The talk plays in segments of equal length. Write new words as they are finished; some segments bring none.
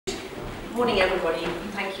Morning everybody,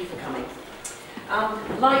 thank you for coming.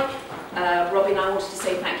 Like Robin, I wanted to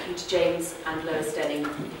say thank you to James and Lois Denning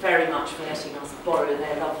very much for letting us borrow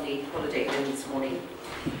their lovely holiday home this morning.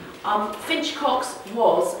 Finch Cox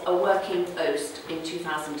was a working oast in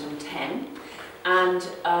 2010, and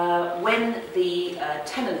when the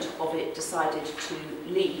tenant of it decided to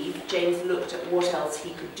leave, James looked at what else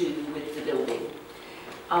he could do with the building.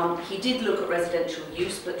 He did look at residential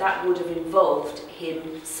use, but that would have involved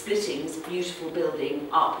him splitting this beautiful building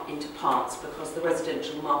up into parts because the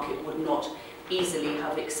residential market would not easily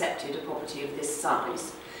have accepted a property of this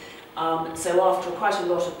size. So after quite a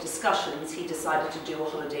lot of discussions, he decided to do a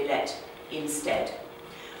holiday let instead.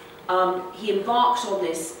 He embarked on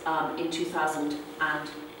this in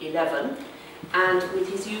 2011, and with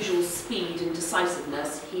his usual speed and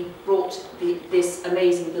decisiveness, he brought this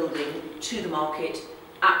amazing building to the market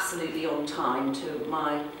absolutely on time, to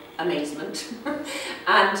my amazement.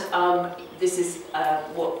 And this is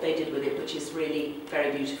what they did with it, which is really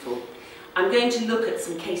very beautiful. I'm going to look at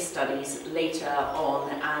some case studies later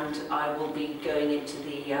on, and I will be going into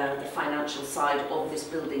the financial side of this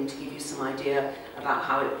building to give you some idea about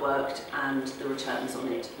how it worked and the returns on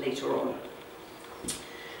it later on.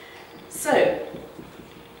 So,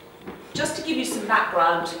 just to give you some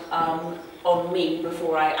background on me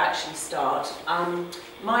before I actually start.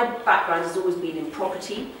 My background has always been in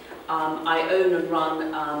property. I own and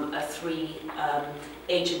run a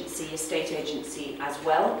estate agency as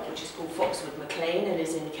well, which is called Foxwood McLean and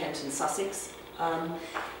is in Kent and Sussex.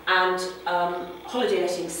 Holiday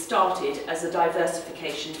letting started as a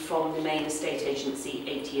diversification from the main estate agency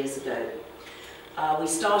 8 years ago. We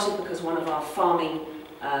started because one of our farming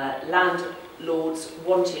landlords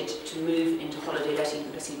wanted to move into holiday letting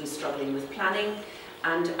because he was struggling with planning,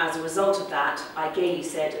 and as a result of that I gaily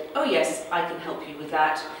said, oh yes, I can help you with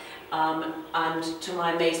that, and to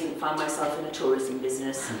my amazement found myself in a tourism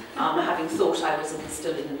business, having thought I was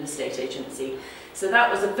still in an estate agency. So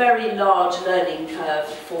that was a very large learning curve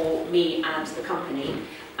for me and the company,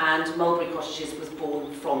 and Mulberry Cottages was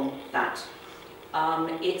born from that.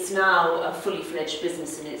 It's now a fully fledged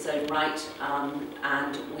business in its own right,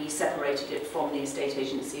 and we separated it from the estate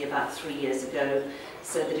agency about 3 years ago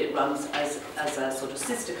so that it runs as a sort of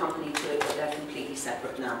sister company to it, but they're completely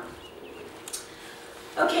separate now.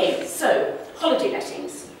 Okay, so holiday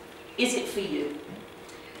lettings. Is it for you?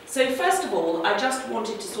 So first of all, I just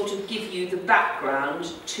wanted to sort of give you the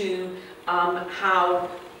background to how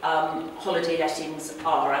holiday lettings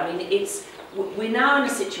are. I mean, we're now in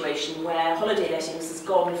a situation where holiday lettings has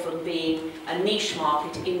gone from being a niche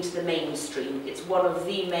market into the mainstream. It's one of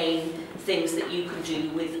the main things that you can do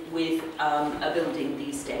with a building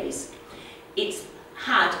these days. It's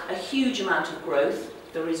had a huge amount of growth.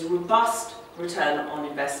 There is robust return on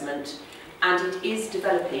investment, and it is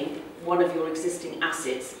developing one of your existing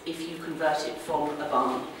assets if you convert it from a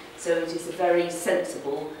barn. So it is a very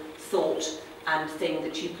sensible thought and thing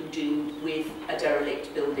that you can do with a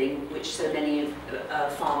derelict building, which so many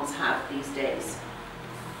farms have these days.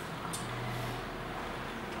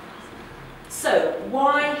 So,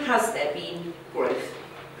 why has there been growth?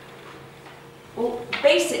 Well,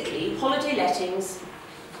 basically, holiday lettings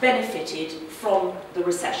benefited from the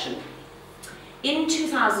recession. In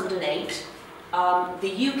 2008,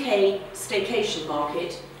 the UK staycation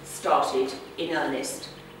market started in earnest.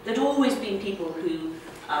 There'd always been people who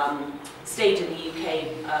stayed in the UK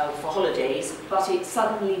for holidays, but it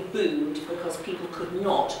suddenly boomed because people could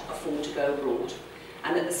not afford to go abroad.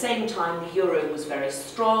 And at the same time, the euro was very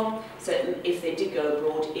strong, so if they did go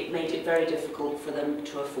abroad, it made it very difficult for them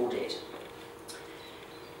to afford it.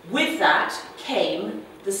 With that came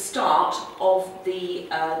the start of the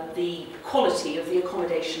quality of the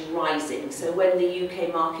accommodation rising. So when the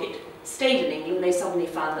UK market stayed in England, they suddenly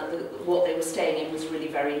found that what they were staying in was really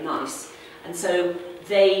very nice. And so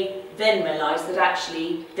they then realised that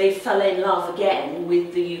actually they fell in love again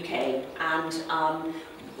with the UK, and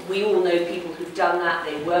we all know people who've done that.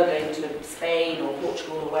 They were going to Spain or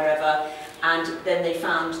Portugal or wherever, and then they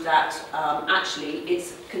found that actually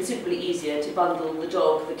it's considerably easier to bundle the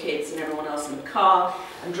dog, the kids and everyone else in the car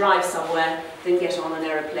and drive somewhere than get on an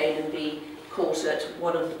aeroplane and be caught at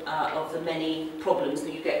one of the many problems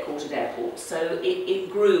that you get caught at airports. So it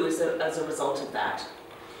grew as a result of that.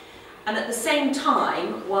 And at the same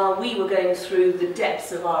time, while we were going through the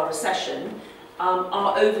depths of our recession,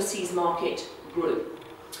 our overseas market grew.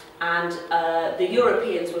 And the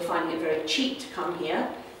Europeans were finding it very cheap to come here,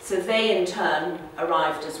 so they in turn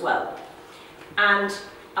arrived as well. And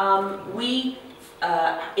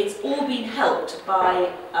it's all been helped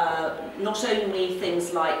by not only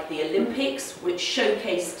things like the Olympics, which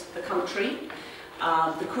showcased the country,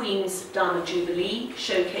 the Queen's Diamond Jubilee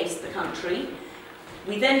showcased the country.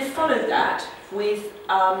 We then followed that with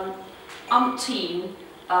umpteen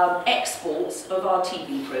exports of our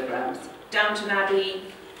TV programmes. Downton Abbey,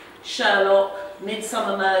 Sherlock,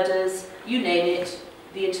 Midsummer Murders, you name it,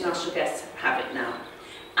 the international guests have it now.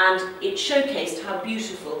 And it showcased how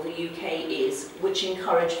beautiful the UK is, which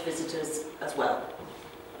encouraged visitors as well.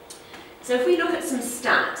 So if we look at some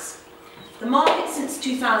stats, the market since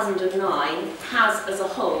 2009 has, as a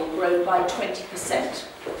whole, grown by 20%.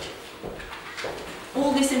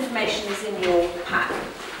 All this information is in your pack.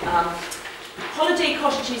 Holiday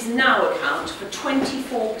cottages now account for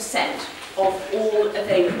 24% of all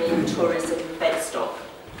available tourism bed stock.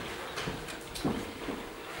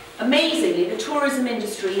 Amazingly, the tourism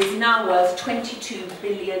industry is now worth £22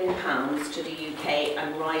 billion to the UK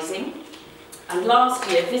and rising. And last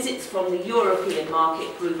year, visits from the European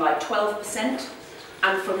market grew by 12%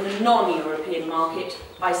 and from the non-European market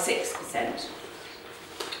by 6%.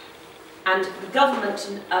 And the government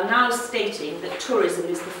are now stating that tourism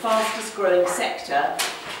is the fastest growing sector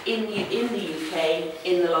in the UK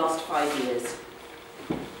in the last 5 years,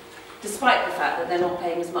 despite the fact that they're not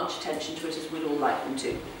paying as much attention to it as we'd all like them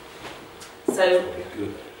to. So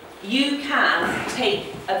you can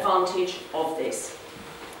take advantage of this.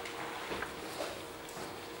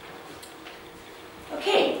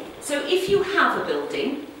 Okay, so if you have a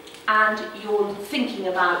building and you're thinking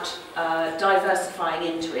about diversifying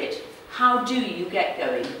into it, how do you get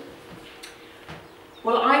going?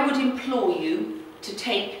 Well, I would implore you to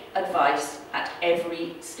take advice at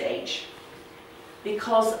every stage,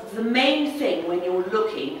 because the main thing when you're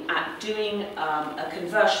looking at doing a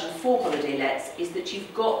conversion for holiday lets is that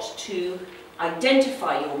you've got to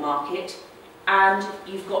identify your market and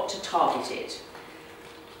you've got to target it.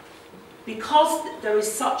 Because there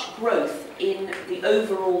is such growth in the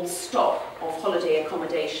overall stock of holiday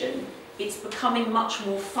accommodation, it's becoming much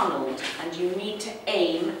more funneled, and you need to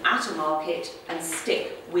aim at a market and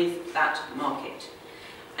stick with that market.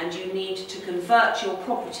 And you need to convert your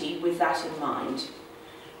property with that in mind.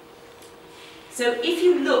 So if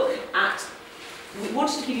you look at, we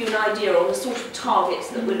wanted to give you an idea on the sort of targets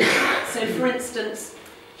that we're looking at. So for instance,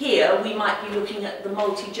 here we might be looking at the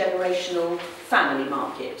multi-generational family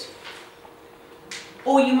market.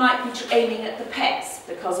 Or you might be aiming at the pets,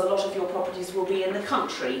 because a lot of your properties will be in the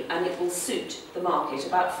country and it will suit the market.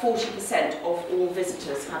 About 40% of all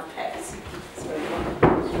visitors have pets. Sorry,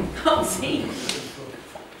 can't see.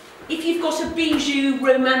 If you've got a bijou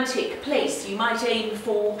romantic place, you might aim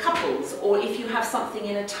for couples, or if you have something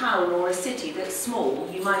in a town or a city that's small,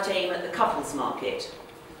 you might aim at the couples market.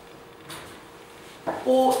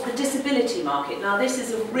 Or the disability market. Now this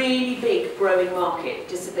is a really big growing market,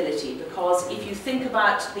 disability, because if you think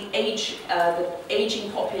about the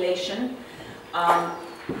ageing population,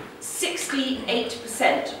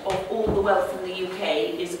 68% of all the wealth in the UK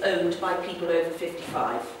is owned by people over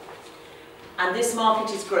 55. And this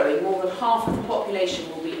market is growing. More than half of the population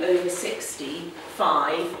will be over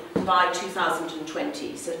 65 by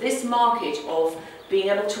 2020. So this market of being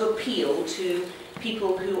able to appeal to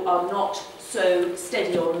people who are not so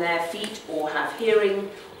steady on their feet or have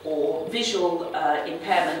hearing or visual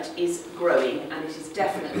impairment is growing, and it is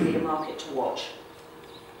definitely a market to watch.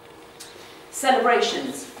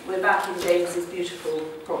 Celebrations. We're back in James's beautiful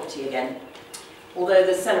property again. Although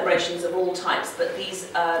there's celebrations of all types, but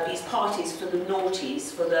these parties for the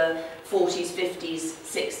noughties, for the 40s, 50s,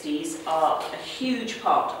 60s, are a huge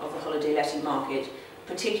part of the holiday letting market,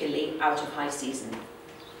 particularly out of high season.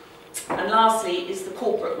 And lastly is the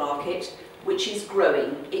corporate market, which is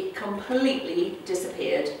growing. It completely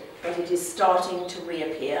disappeared, but it is starting to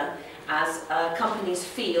reappear as companies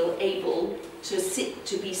feel able to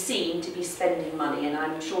be seen to be spending money. And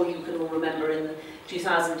I'm sure you can all remember in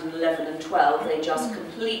 2011 and 12, they just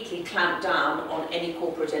completely clamped down on any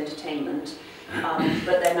corporate entertainment,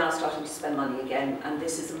 but they're now starting to spend money again. And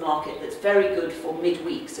this is a market that's very good for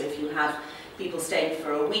midweek. So if you have people staying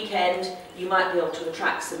for a weekend, you might be able to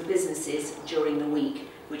attract some businesses during the week,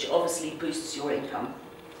 which obviously boosts your income.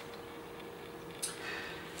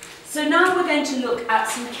 So now we're going to look at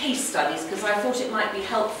some case studies, because I thought it might be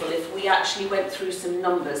helpful if we actually went through some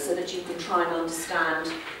numbers so that you can try and understand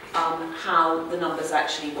how the numbers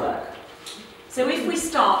actually work. So if we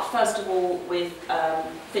start first of all with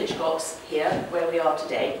Finchcox here, where we are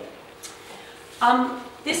today.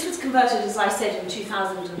 This was converted, as I said, in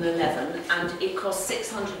 2011, and it cost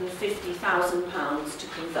 £650,000 to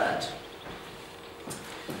convert.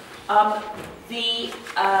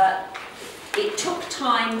 It took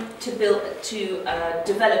time to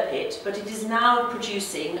develop it, but it is now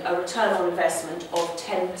producing a return on investment of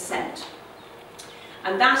 10%.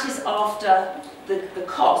 And that is after the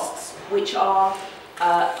costs, which are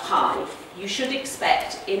high. You should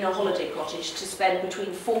expect in a holiday cottage to spend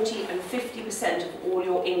between 40 and 50% of all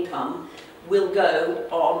your income will go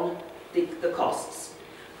on the costs.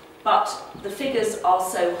 But the figures are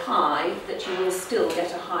so high that you will still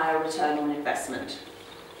get a higher return on investment.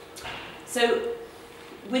 So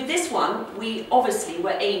with this one, we obviously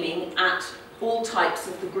were aiming at all types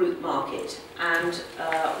of the group market, and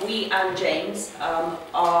we and James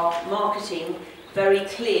are marketing very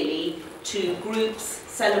clearly to groups,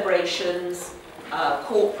 celebrations,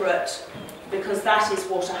 corporate, because that is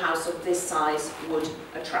what a house of this size would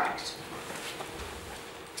attract.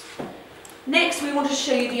 Next, we want to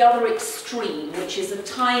show you the other extreme, which is a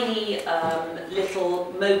tiny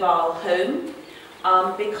little mobile home,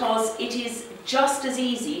 because it is just as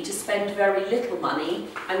easy to spend very little money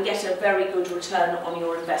and get a very good return on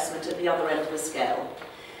your investment at the other end of the scale.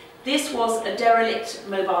 This was a derelict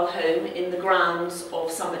mobile home in the grounds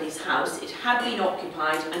of somebody's house. It had been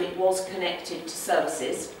occupied and it was connected to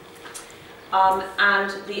services.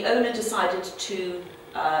 And the owner decided to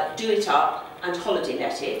do it up and holiday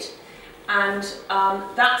let it. And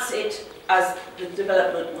that's it as the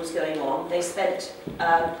development was going on. They spent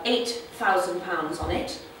 £8,000 on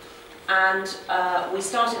it. And we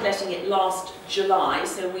started letting it last July,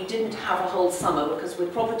 so we didn't have a whole summer, because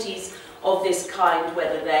with properties of this kind,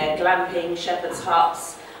 whether they're glamping, shepherd's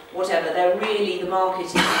huts, whatever, they're really, the market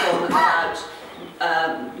is from about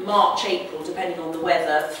March, April, depending on the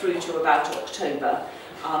weather, through to about October.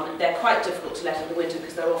 They're quite difficult to let in the winter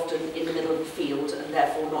because they're often in the middle of the field and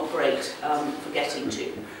therefore not great for getting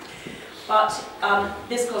to. But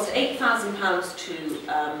this cost £8,000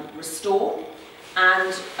 to restore.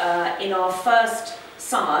 And in our first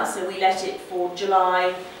summer, so we let it for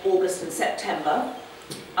July, August and September,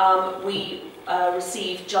 we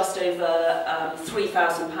received just over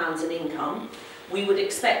 £3,000 in income. We would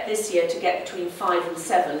expect this year to get between 5 and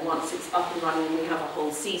 7 once it's up and running and we have a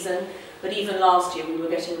whole season. But even last year we were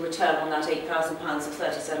getting a return on that £8,000 of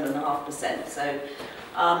 37.5%. So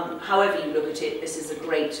however you look at it, this is a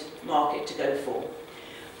great market to go for.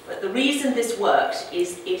 But the reason this worked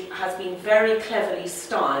is it has been very cleverly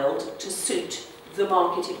styled to suit the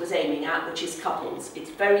market it was aiming at, which is couples. It's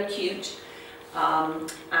very cute,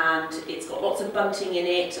 and it's got lots of bunting in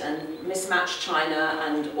it and mismatched china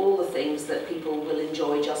and all the things that people will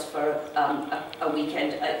enjoy just for a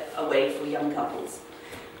weekend away for young couples.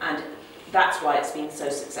 And that's why it's been so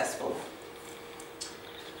successful.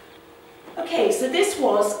 Okay, so this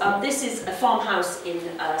is a farmhouse in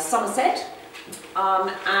Somerset.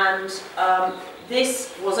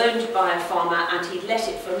 This was owned by a farmer and he let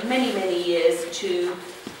it for many, many years to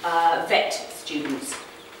vet students.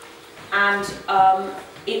 And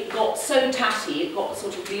it got so tatty, it got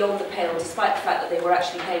sort of beyond the pale, despite the fact that they were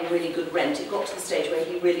actually paying really good rent. It got to the stage where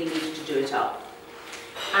he really needed to do it up.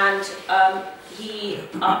 And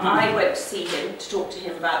I went to see him to talk to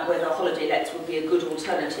him about whether holiday lets would be a good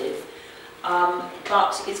alternative.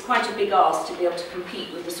 But it's quite a big ask to be able to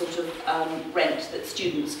compete with the sort of rent that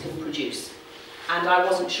students can produce. And I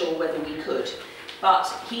wasn't sure whether we could. But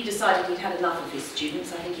he decided he'd had enough of his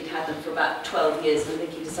students. I think he'd had them for about 12 years, and I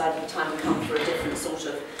think he decided the time had come for a different sort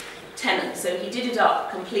of tenant. So he did it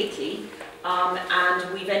up completely,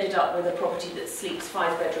 and we've ended up with a property that sleeps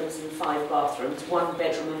 5 bedrooms and 5 bathrooms. 1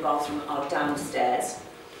 bedroom and bathroom are downstairs.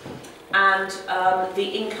 And the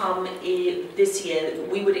income this year,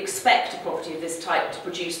 we would expect a property of this type to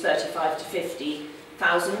produce 35 to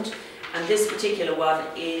 50,000, and this particular one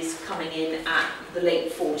is coming in at the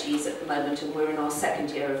late 40s at the moment, and we're in our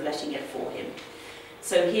 2nd year of letting it for him.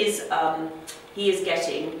 So he is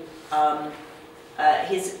getting,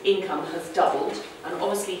 his income has doubled, and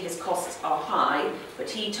obviously his costs are high, but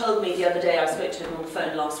he told me the other day, I spoke to him on the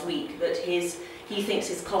phone last week, that he thinks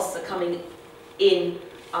his costs are coming in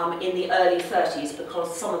the early 30s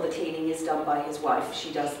because some of the cleaning is done by his wife.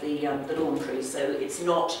 She does the laundry, so it's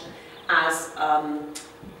not as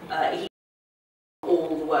he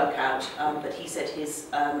all the work out, but he said his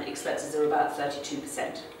expenses are about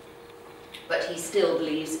 32%. But he still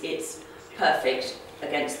believes it's perfect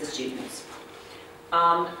against the students.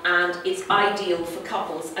 And it's ideal for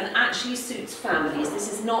couples and actually suits families.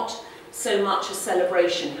 This is not so much a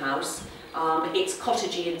celebration house. It's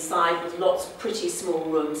cottagey inside with lots of pretty small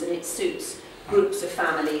rooms, and it suits groups of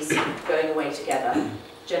families going away together,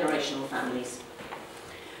 generational families.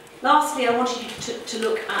 Lastly, I wanted you to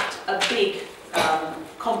look at a big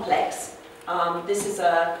complex. This is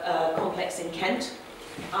a complex in Kent,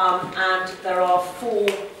 and there are 4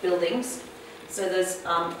 buildings. So there's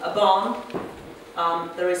a barn,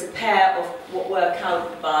 there is a pair of what were cow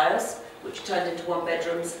byres, which turned into one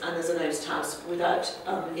bedrooms, and there's an Oast house without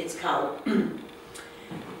its cowl.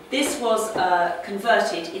 This was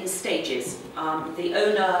converted in stages. The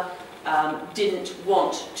owner didn't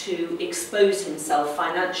want to expose himself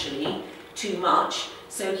financially too much,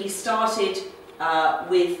 so he started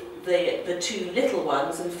with the two little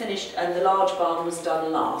ones and finished, and the large barn was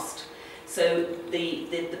done last. So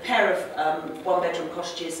the pair of one-bedroom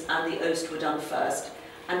cottages and the Oast were done first.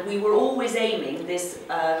 And we were always aiming this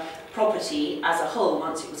property as a whole,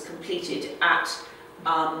 once it was completed, at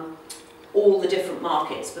all the different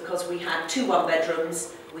markets, because we had 2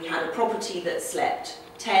 one-bedrooms, we had a property that slept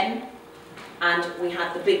 10, and we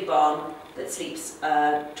had the big barn that sleeps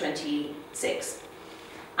 26.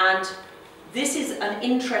 And this is an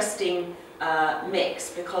interesting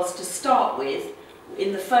mix, because to start with,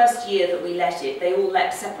 in the first year that we let it, they all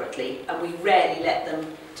let separately, and we rarely let them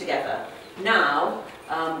together. Now,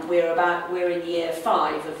 we're in year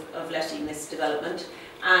 5 of letting this development,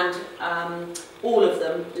 and all of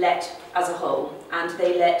them let as a whole, and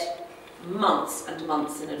they let months and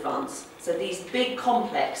months in advance. So these big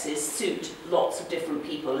complexes suit lots of different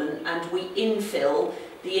people, and we infill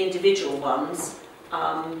the individual ones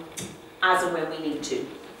as and when we need to.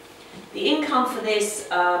 The income for this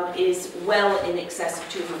is well in excess of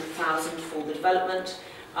 200,000 for the development,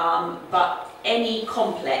 but any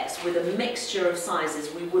complex with a mixture of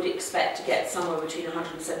sizes, we would expect to get somewhere between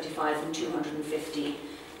 175 and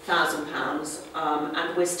 250,000 pounds,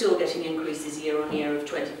 and we're still getting increases year on year of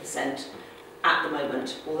 20% at the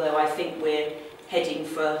moment, although I think we're heading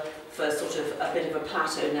for sort of a bit of a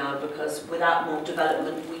plateau now, because without more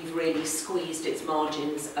development we've really squeezed its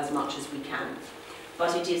margins as much as we can.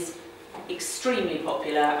 But it is extremely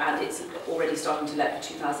popular, and it's already starting to let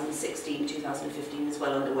for 2016, 2015 is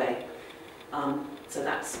well underway. So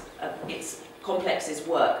that's, its complexes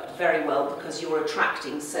work very well because you're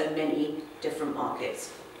attracting so many different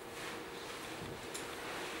markets.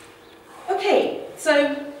 Okay,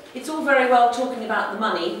 so it's all very well talking about the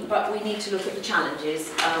money, but we need to look at the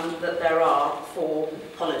challenges that there are for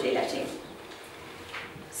holiday letting.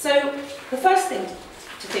 So the first thing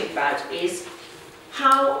to think about is,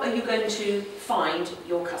 how are you going to find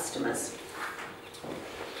your customers?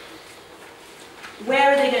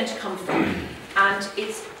 Where are they going to come from? And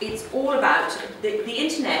it's all about, the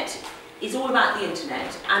internet is all about the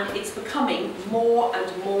internet, and it's becoming more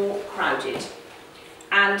and more crowded.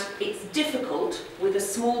 And it's difficult with a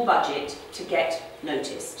small budget to get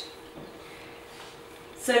noticed.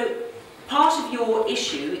 So part of your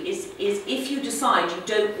issue is if you decide you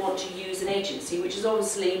don't want to use an agency, which is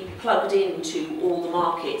obviously plugged into all the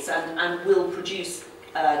markets and will produce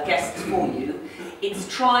guests for you, it's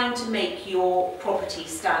trying to make your property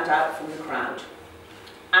stand out from the crowd.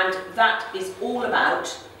 And that is all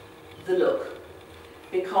about the look,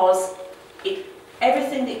 because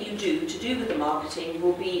everything that you do to do with the marketing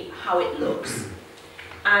will be how it looks.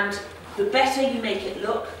 And the better you make it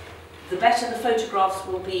look, the better the photographs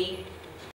will be,